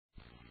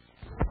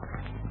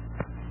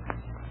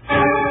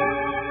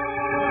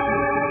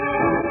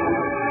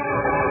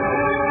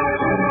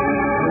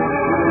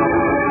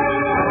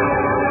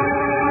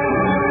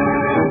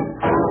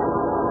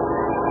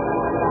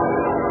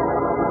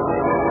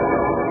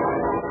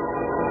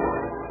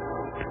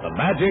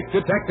Magic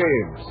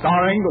Detective,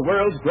 starring the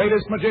world's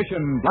greatest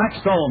magician,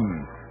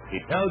 Blackstone. He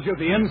tells you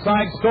the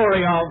inside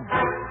story of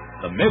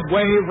the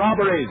Midway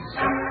Robberies.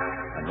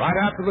 And right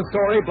after the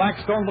story,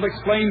 Blackstone will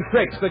explain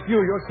tricks that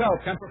you yourself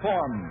can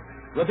perform.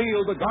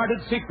 Reveal the guarded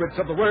secrets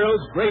of the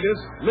world's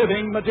greatest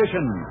living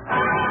magician.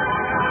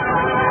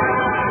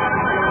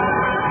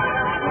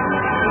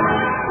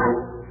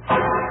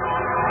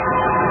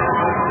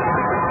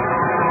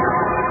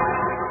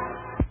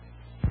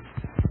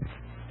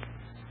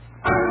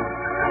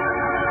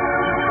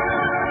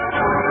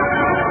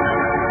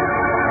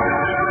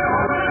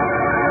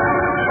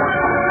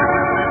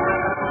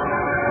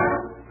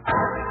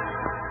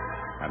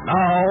 And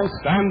now,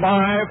 stand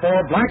by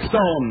for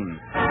Blackstone,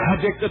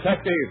 Magic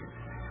Detective.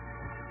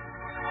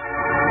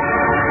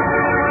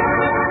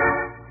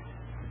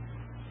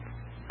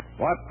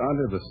 What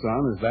under the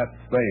sun is that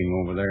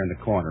thing over there in the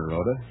corner,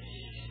 Rhoda?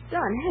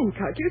 Don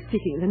Hancock, you're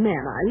speaking of the man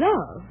I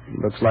love.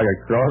 Looks like a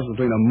cross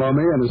between a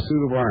mummy and a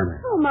suit of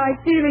armor. Oh, my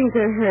feelings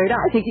are hurt.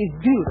 I think he's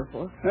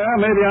beautiful. Yeah,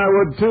 maybe I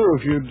would, too,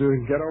 if you'd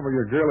get over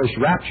your girlish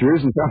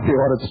raptures and tell me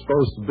what it's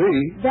supposed to be.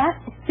 That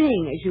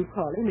thing, as you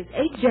call him, is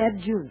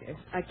Ajab Jr.,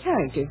 a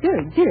character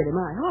very dear to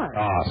my heart.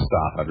 Oh,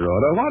 stop it,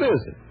 Rhoda. What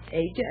is it?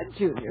 Ajab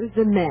Jr. is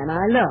the man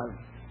I love,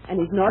 and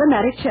he's an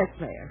automatic chess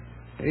player.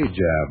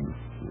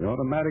 Ajab, the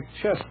automatic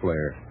chess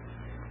player.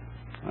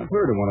 I've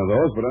heard of one of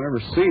those, but I've never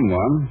seen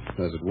one.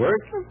 Does it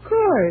work? Of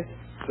course.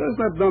 Does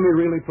that dummy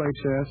really play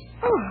chess?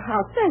 Oh,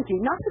 how thank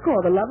you not to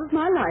call the love of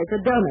my life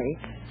a dummy.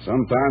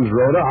 Sometimes,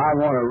 Rhoda, I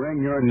want to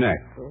wring your neck.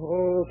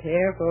 Oh,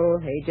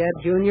 careful. Ajab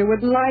Jr.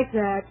 wouldn't like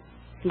that.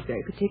 He's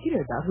very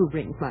particular about who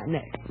wrings my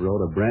neck.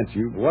 Rhoda Brent,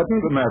 you... What's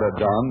the matter,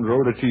 Don?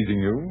 Rhoda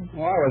teasing you?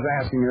 Well, I was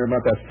asking her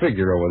about that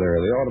figure over there,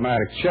 the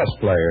automatic chess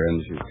player,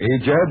 and she...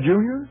 Ajab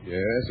Jr.?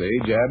 Yes,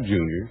 Ajab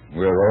Jr.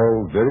 We're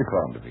all very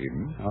fond of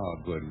him. Oh,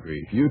 good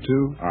grief. You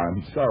too?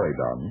 I'm sorry,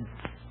 Don.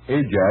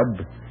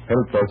 Ajab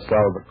helped us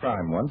solve a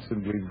crime once,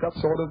 and we've got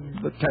sort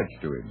of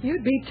attached to him.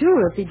 You'd be, too,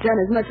 if he'd done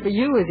as much for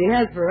you as he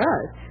has for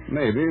us.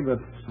 Maybe, but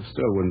I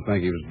still wouldn't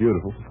think he was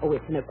beautiful. Oh,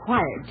 it's an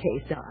acquired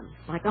taste, Don,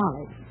 like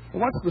olives.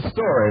 Well, what's the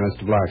story,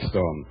 Mr.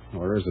 Blackstone?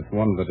 Or is it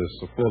one that is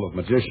so full of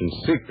magician's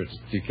secrets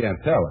that you can't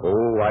tell it?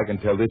 Oh, I can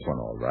tell this one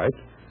all right.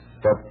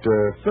 But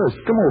first,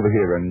 come over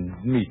here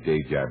and meet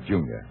Ajab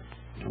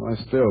Jr. Well, I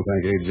still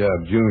think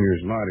Ajab Jr.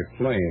 is mighty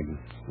plain.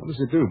 What does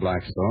he do,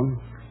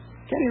 Blackstone?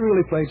 Can he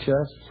really play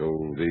chess? So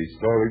the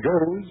story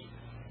goes.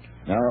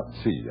 Now,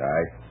 see,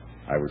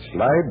 I will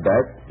slide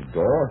back the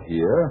door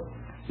here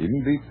in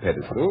the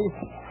pedestal.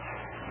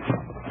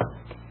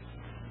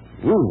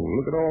 Ooh,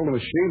 look at all the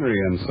machinery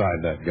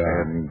inside that guy.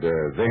 And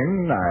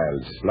then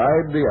I'll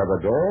slide the other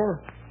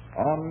door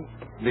on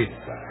this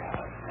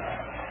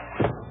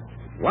side.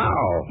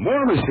 Wow,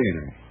 more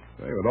machinery.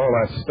 Say, with all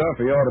that stuff,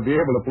 he ought to be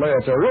able to play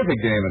a terrific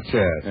game of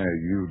chess.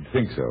 You'd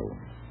think so.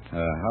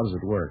 How does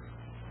it work?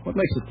 What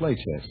makes it play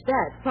chess?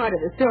 That's part of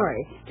the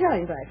story. Tell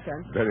him,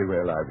 Blackstone. Very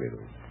well, I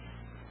will.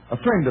 A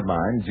friend of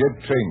mine,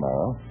 Jed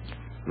Traymore,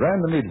 ran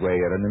the Midway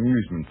at an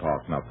amusement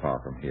park not far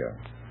from here.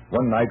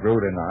 One night,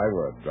 Rhoda and I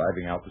were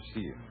driving out to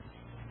see him.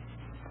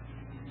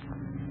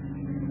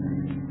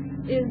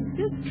 Is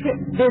this trip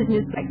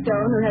business,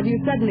 Blackstone, or have you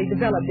suddenly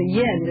developed a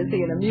yen to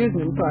see an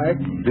amusement park?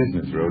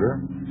 Business,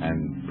 Rhoda,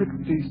 and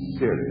pretty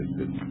serious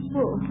business.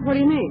 Oh, what do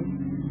you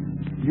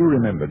mean? You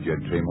remember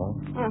Jed Traymore?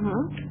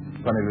 Uh-huh.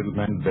 Funny little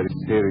man, very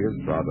serious,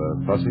 rather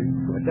fussy.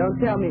 Well, don't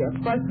tell me a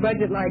fuss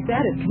budget like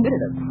that has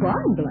committed a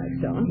crime,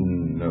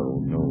 Blackstone.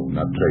 No,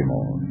 not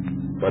Traymore.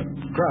 But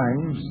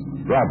crimes,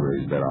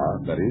 robberies there are,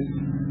 that is,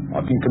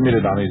 are being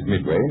committed on his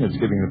Midway, and it's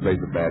giving the place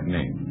a bad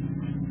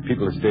name.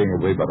 People are staying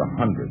away by the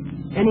hundreds.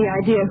 Any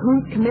idea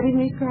who's committing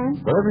these crimes?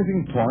 Well,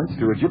 everything points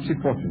to a gypsy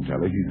fortune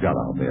teller he's got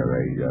out there,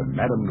 a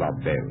Madame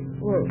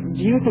LaBelle. Well,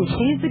 do you think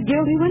she's the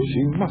guilty one?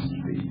 She must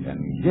be, and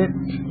yet...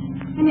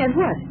 And yet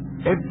what?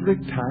 Every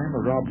time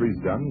a robbery's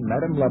done,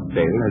 Madame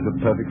LaBelle has a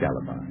perfect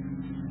alibi.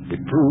 It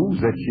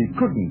proves that she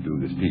couldn't do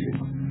the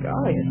stealing.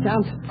 Golly, it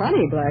sounds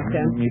funny,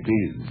 Blackstone. It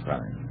is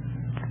funny.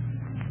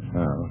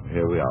 Oh,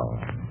 here we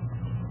are.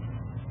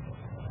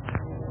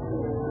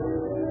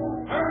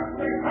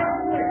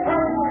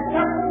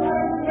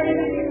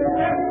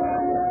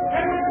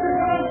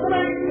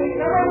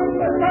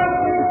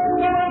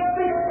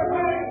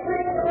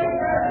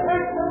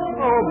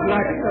 Oh,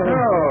 Blackstone.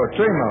 Oh,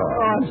 Traymore.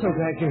 Oh, I'm so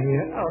glad you're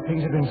here. Oh,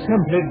 things have been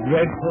simply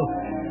dreadful.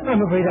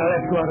 I'm afraid I'll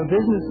have to go out of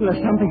business unless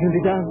something can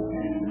be done.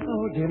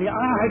 Oh, dear me,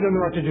 I don't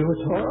know what to do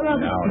at all.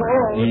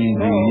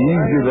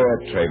 Easy there,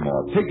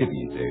 Traymore. Take it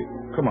easy.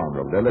 Come on,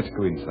 Rhoda, let's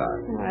go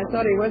inside. I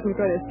thought he wasn't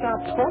going to stop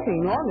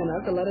talking long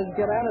enough to let us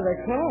get out of the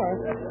car.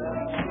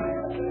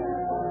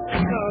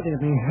 Oh, dear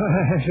me.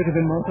 I should have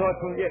been more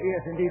thoughtful.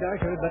 Yes, indeed, I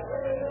should.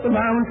 But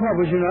my own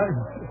troubles, you know.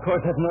 Of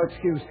course, that's no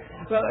excuse.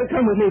 Well,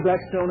 come with me,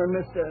 Blackstone, and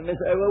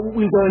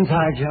we'll go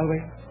inside, shall we?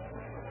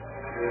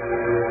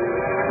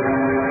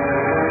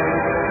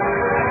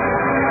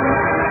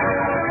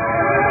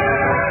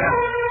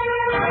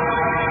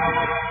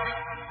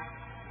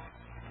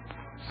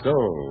 So,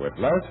 at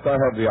last I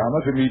have the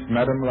honor to meet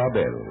Madame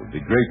Labelle, the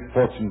great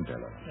fortune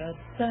teller.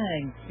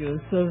 Thank you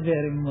so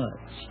very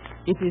much.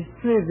 It is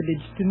a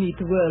privilege to meet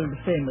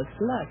world-famous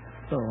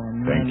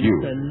Blackstone. Thank you.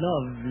 A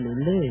lovely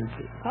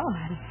lady. Oh,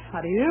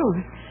 how do you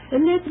do?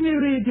 Let me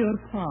read your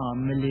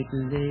palm,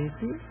 little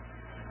lady.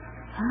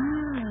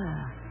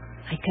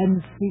 I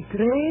can see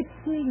great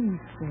things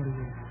for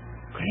you.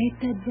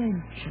 Great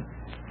adventure.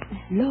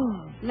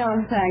 Love. No,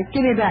 thanks.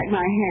 Give me back my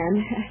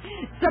hand.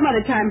 Some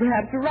other time,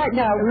 perhaps, but right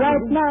now...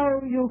 Right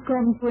now, you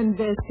come to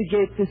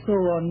investigate the so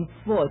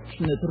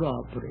unfortunate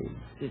robberies.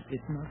 Is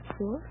it not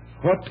so?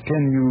 What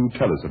can you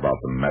tell us about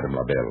them, Madame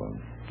Labelle?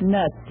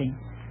 Nothing.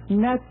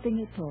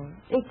 Nothing at all.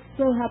 It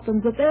so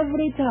happens that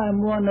every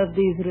time one of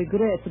these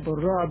regrettable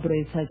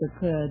robberies has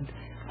occurred,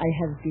 I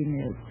have been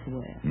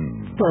elsewhere.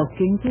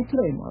 Talking to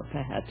Claymore,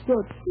 perhaps,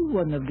 or to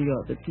one of the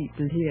other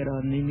people here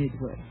on the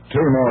Midway.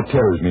 Claymore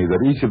tells me that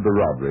each of the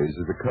robberies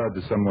has occurred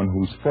to someone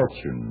whose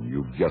fortune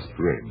you've just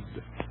read.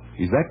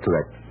 Is that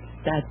correct?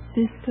 That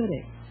is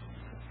correct.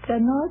 They're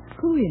not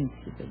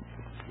coincidences,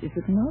 is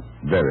it not?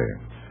 Very.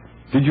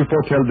 Did you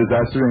foretell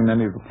disaster in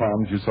any of the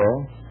farms you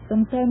saw?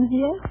 Sometimes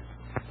yes,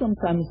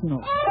 sometimes no.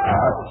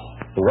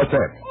 What's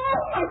that?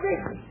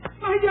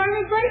 My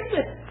diamond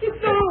bracelet! It's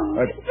gone!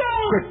 It's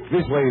gone! Quick,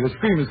 this way. The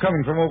scream is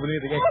coming from over near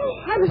the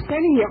exit. I was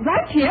standing here,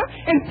 right here,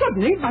 and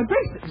suddenly my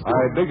bracelet was gone.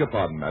 I beg your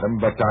pardon, madam,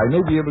 but I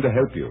may be able to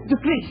help you. The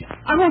police.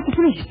 I want the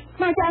police.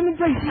 My diamond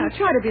bracelet. Now,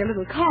 try to be a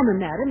little calmer,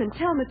 madam, and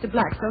tell Mr.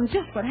 Blackstone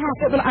just what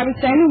happened. Well, I was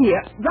standing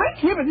here, right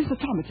here with Mr.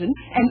 Thomason,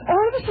 and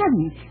all of a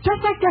sudden,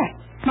 just like that,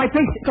 my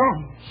bracelet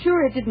gone.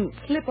 Sure it didn't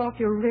slip off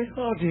your wrist?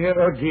 Oh, dear,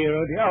 oh, dear,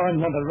 oh, dear. Oh,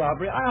 another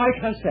robbery. I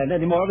can't stand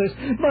any more of this.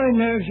 My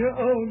nerves are,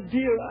 oh,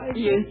 dear.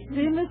 You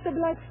see, Mr.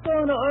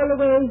 Blackstone,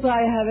 always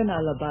I have an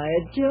alibi,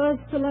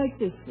 just like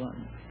this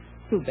one.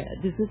 Too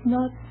bad, is it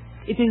not?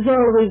 It is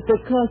always the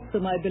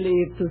custom, I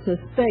believe, to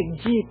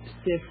suspect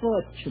gypsy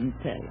fortune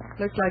teller.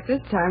 Looks like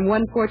this time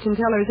one fortune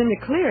teller is in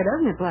the clear,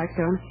 doesn't it,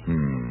 Blackstone?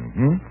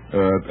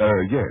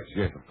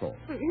 Yes, of course.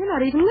 But you're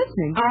not even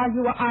listening.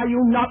 Are you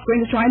not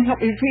going to try and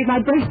help me retrieve my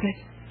bracelet?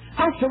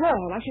 After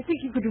all, I should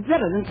think you could do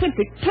better than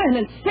simply turn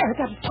and stare at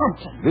that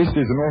Thompson. This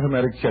is an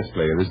automatic chess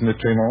player, isn't it,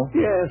 Claymore?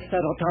 Yes, that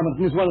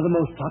automaton is one of the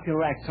most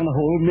popular acts on the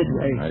whole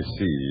Midway. I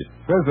see.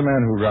 Where's the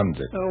man who runs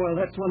it? Oh, well,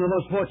 that's one of the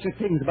most fortunate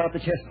things about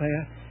the chess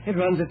player. It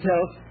runs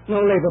itself.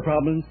 No labor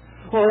problems.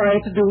 All I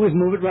have to do is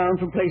move it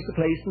round from place to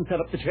place and set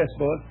up the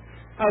chessboard.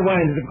 I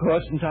wind it, of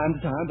course, from time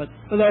to time, but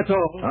that's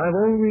all. I've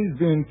always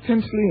been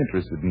intensely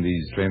interested in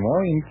these,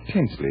 Claymore.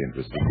 Intensely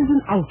interested. This is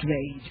an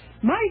outrage.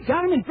 My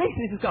diamond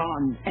bracelet is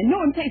gone, and no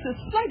one pays the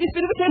slightest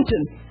bit of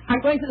attention.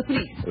 I'm going to the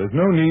police. There's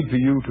no need for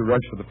you to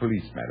rush for the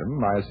police, madam.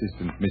 My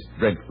assistant, Miss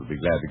Brent, will be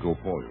glad to go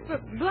for you.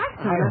 But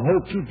Blackstone... I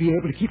hope you'd be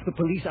able to keep the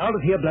police out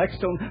of here,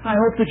 Blackstone. I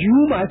hope that you,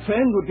 my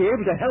friend, would be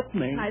able to help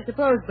me. I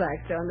suppose,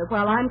 Blackstone, that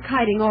while I'm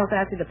kiting off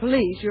after the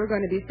police, you're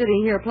going to be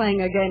sitting here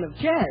playing a game of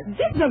chess.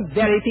 This is a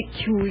very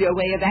peculiar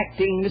way of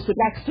acting, Mr.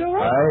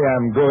 Blackstone. I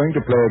am going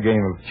to play a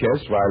game of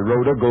chess while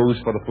Rhoda goes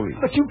for the police.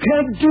 But you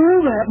can't do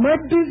that. My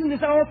business,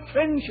 our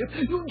friendship.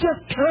 You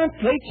just can't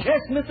play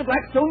chess, Mr.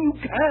 Blackstone. You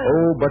can't.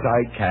 Oh, but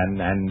I can,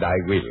 and I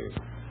will.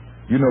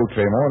 You know,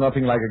 Claymore,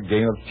 nothing like a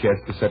game of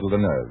chess to settle the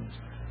nerves.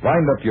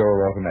 Wind up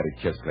your automatic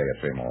chess player,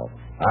 Claymore.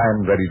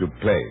 I'm ready to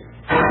play.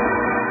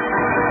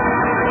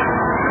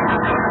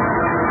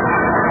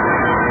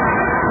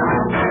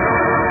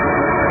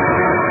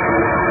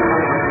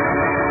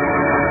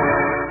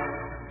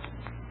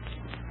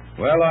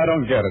 Well, I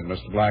don't get it,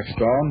 Mr.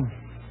 Blackstone.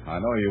 I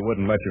know you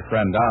wouldn't let your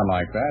friend down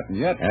like that,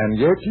 and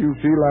yet you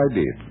feel I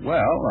did.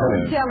 Well,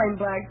 Tell him,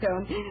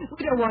 Blackstone.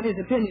 We don't want his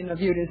opinion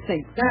of you to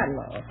sink that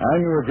low. I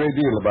knew a great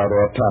deal about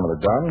automata,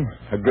 Don.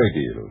 A great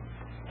deal.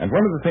 And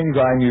one of the things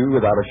I knew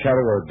without a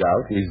shadow of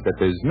doubt is that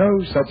there's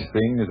no such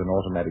thing as an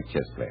automatic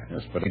chess player.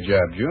 Yes, but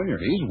Jab Jr.,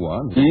 he's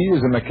one. He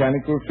is a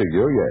mechanical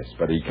figure, yes,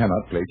 but he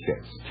cannot play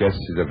chess. Chess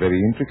is a very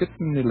intricate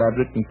and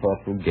elaborate and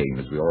thoughtful game,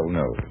 as we all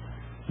know.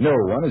 No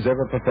one has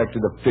ever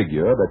perfected a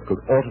figure that could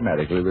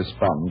automatically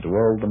respond to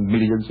all the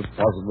millions of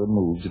possible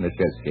moves in a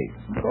chess game.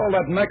 But all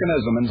that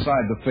mechanism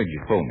inside the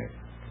figure. Phony.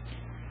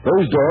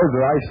 Those doors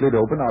that I slid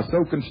open are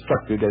so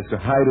constructed as to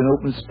hide an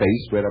open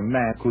space where a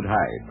man could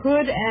hide.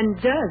 Could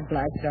and does,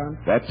 Blackstone.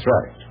 That's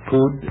right.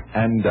 Could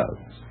and does.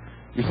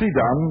 You see,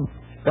 Don,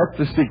 that's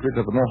the secret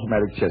of an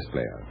automatic chess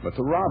player. But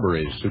the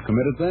robberies, who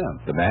committed them?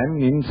 The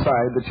man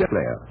inside the chess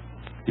player.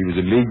 He was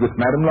in league with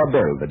Madame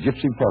Labelle, the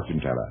gypsy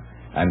fortune teller,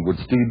 and would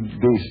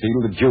steal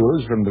the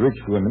jewels from the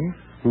rich women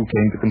who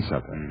came to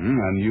consult her. Mm-hmm.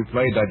 And you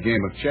played that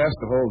game of chess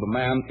to hold the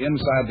man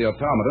inside the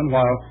automaton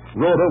while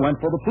Rhoda went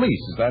for the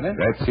police. Is that it?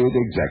 That's it,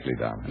 exactly,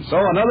 Don. And so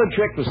another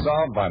trick was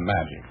solved by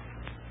magic.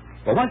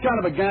 Well, what kind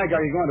of a gag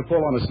are you going to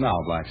pull on us now,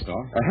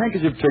 Blackstone? A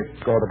handkerchief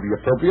trick ought to be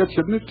appropriate,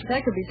 shouldn't it?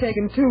 That could be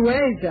taken two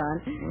ways, Don.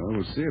 Well,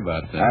 we'll see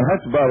about that. I'll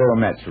have to borrow a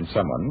match from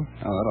someone.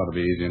 Oh, that ought to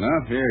be easy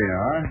enough. Here you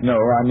are. No,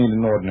 I mean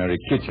an ordinary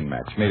kitchen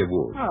match made of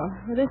wood. Oh,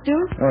 will this do?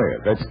 Oh,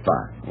 yeah, that's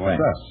fine.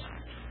 What's Thanks.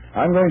 that?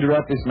 I'm going to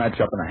wrap this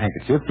match up in a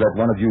handkerchief, let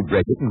one of you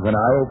break it, and when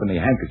I open the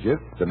handkerchief,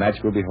 the match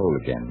will be whole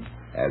again.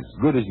 as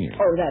good as new.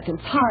 Oh, that's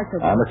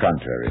impossible. On the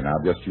contrary. Now,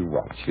 just you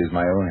watch. Here's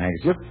my own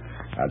handkerchief.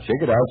 I'll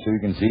shake it out so you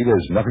can see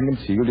there's nothing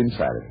concealed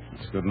inside of it.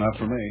 It's good enough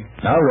for me.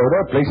 Now,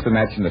 Rhoda, place the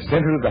match in the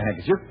center of the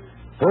handkerchief.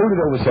 Fold it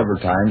over several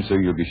times so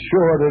you'll be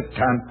sure that it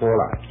can't fall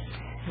out.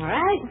 All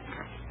right.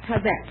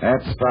 How's that?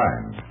 That's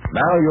fine.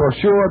 Now you're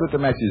sure that the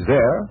match is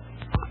there.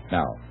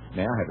 Now,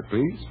 may I have it,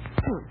 please?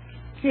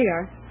 Here you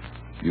are.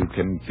 You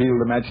can feel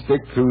the matchstick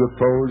through the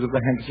folds of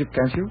the handkerchief,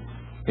 can't you?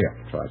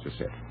 Here, try it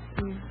yourself.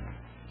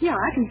 Yeah,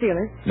 I can feel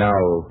it. Now,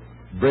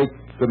 break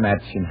the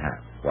match in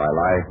half while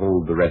I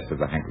hold the rest of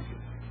the handkerchief.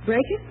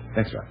 Break it?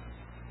 That's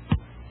right.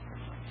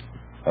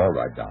 All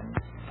right, Don.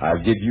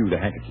 I'll give you the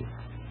handkerchief.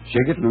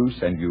 Shake it loose,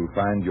 and you'll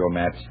find your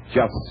match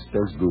just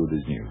as good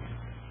as new.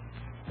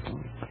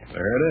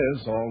 There it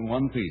is, all in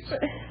one piece.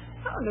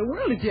 How in the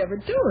world did you ever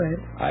do it?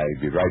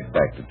 I'll be right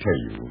back to tell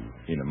you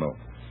in a moment.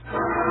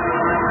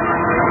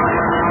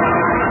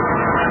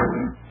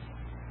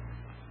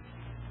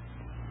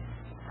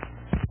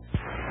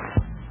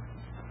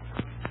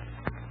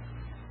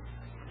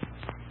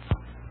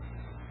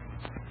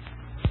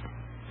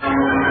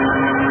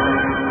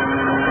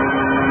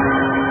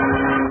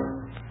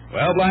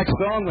 Well,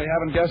 Blackstone, we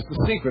haven't guessed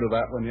the secret of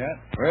that one yet.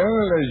 Well,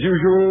 as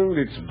usual,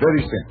 it's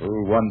very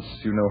simple once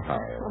you know how.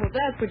 Oh,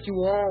 that's what you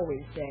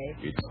always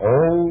say. It's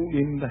all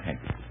in the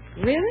handkerchief.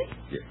 Really?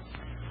 Yes.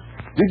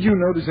 Did you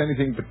notice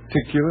anything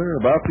particular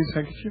about this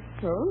handkerchief?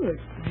 Oh,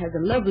 it has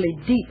a lovely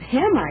deep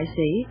hem, I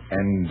see.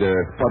 And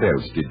what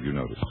else did you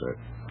notice, sir?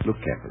 Look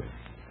carefully.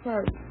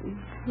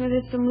 Well,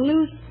 there's some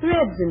loose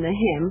threads in the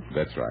hem.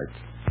 That's right.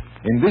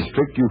 In this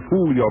trick, you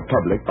fool your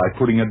public by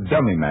putting a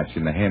dummy match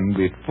in the hem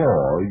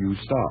before you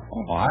start.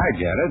 Oh, I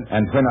get it.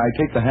 And when I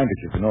take the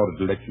handkerchief in order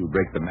to let you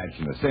break the match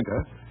in the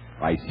center,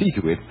 I see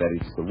to it that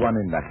it's the one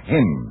in the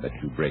hem that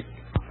you break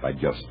by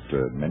just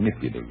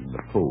manipulating the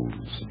folds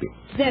a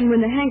bit. Then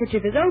when the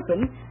handkerchief is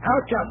open,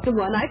 out drops the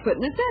one I put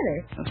in the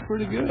center. That's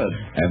pretty good.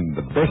 And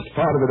the best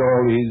part of it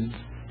all is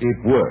it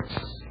works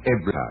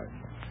every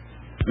time.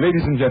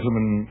 Ladies and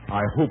gentlemen,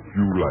 I hope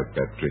you like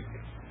that trick.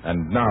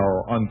 And now,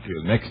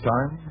 until next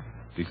time,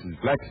 this is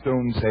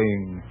Blackstone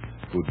saying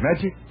good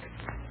magic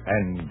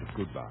and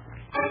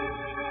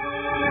goodbye.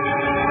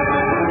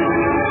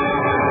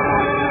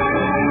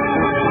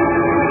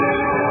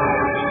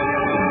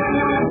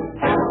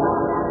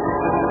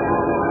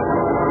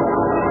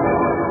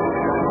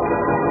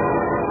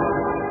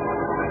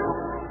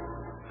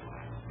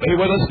 Be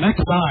with us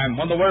next time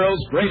when the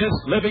world's greatest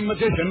living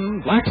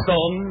magician,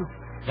 Blackstone,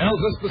 tells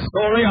us the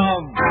story of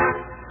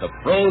the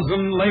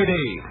Frozen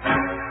Lady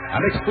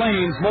and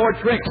explains more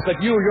tricks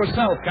that you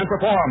yourself can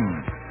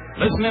perform.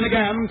 Listen in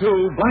again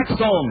to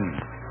Blackstone,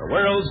 the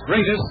world's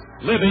greatest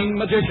living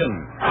magician.